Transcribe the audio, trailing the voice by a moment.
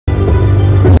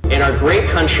in our great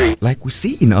country. Like we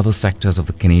see in other sectors of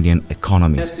the Canadian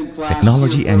economy,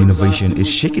 technology and innovation is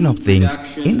shaking up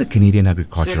things in the Canadian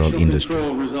agricultural industry.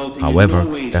 However,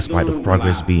 despite the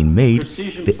progress being made,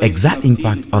 the exact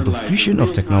impact of the fusion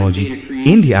of technology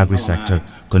in the agri-sector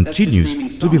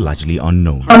continues to be largely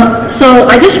unknown. So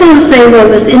I just want to say, though,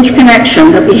 this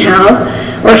interconnection that we have,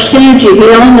 or synergy,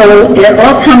 we all know it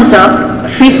all comes up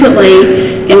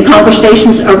frequently in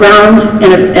conversations around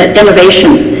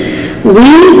innovation.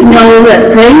 We know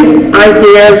that great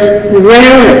ideas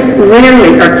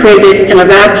rarely are created in a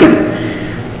vacuum.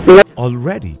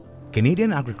 Already,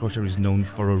 Canadian agriculture is known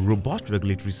for a robust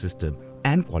regulatory system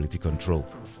and quality control.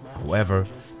 However,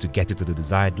 to get it to the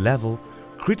desired level,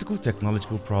 critical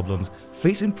technological problems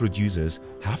facing producers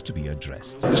have to be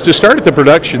addressed. To start at the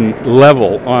production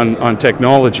level on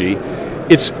technology,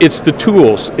 it's the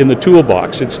tools in the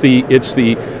toolbox. It's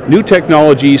the new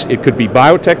technologies. It could be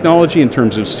biotechnology in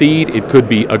terms of seed. It could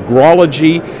be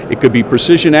agrology. It could be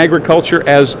precision agriculture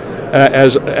as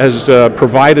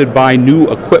provided by new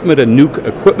equipment and new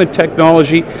equipment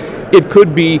technology. It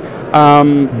could be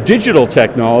digital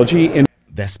technology.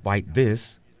 Despite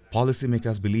this,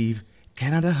 policymakers believe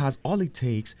Canada has all it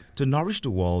takes to nourish the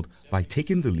world by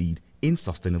taking the lead in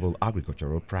sustainable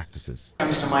agricultural practices. What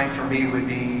comes to mind for me would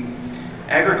be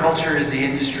agriculture is the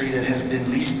industry that has been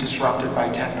least disrupted by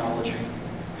technology.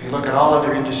 If you look at all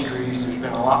other industries, there's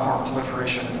been a lot more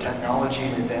proliferation of technology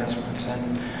and advancements,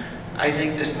 and I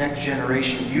think this next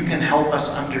generation, you can help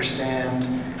us understand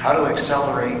how to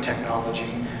accelerate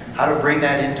technology, how to bring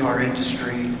that into our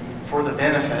industry for the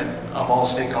benefit of all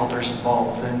stakeholders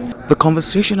involved. And the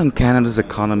conversation on Canada's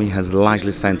economy has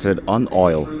largely centered on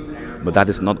oil, but that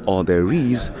is not all there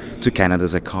is to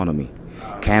Canada's economy.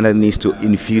 Canada needs to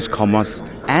infuse commerce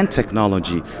and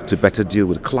technology to better deal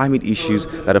with climate issues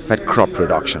that affect crop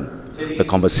production. The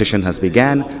conversation has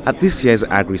begun at this year's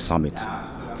Agri Summit.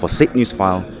 For State News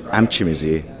File, I'm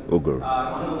Chimizie Ogur.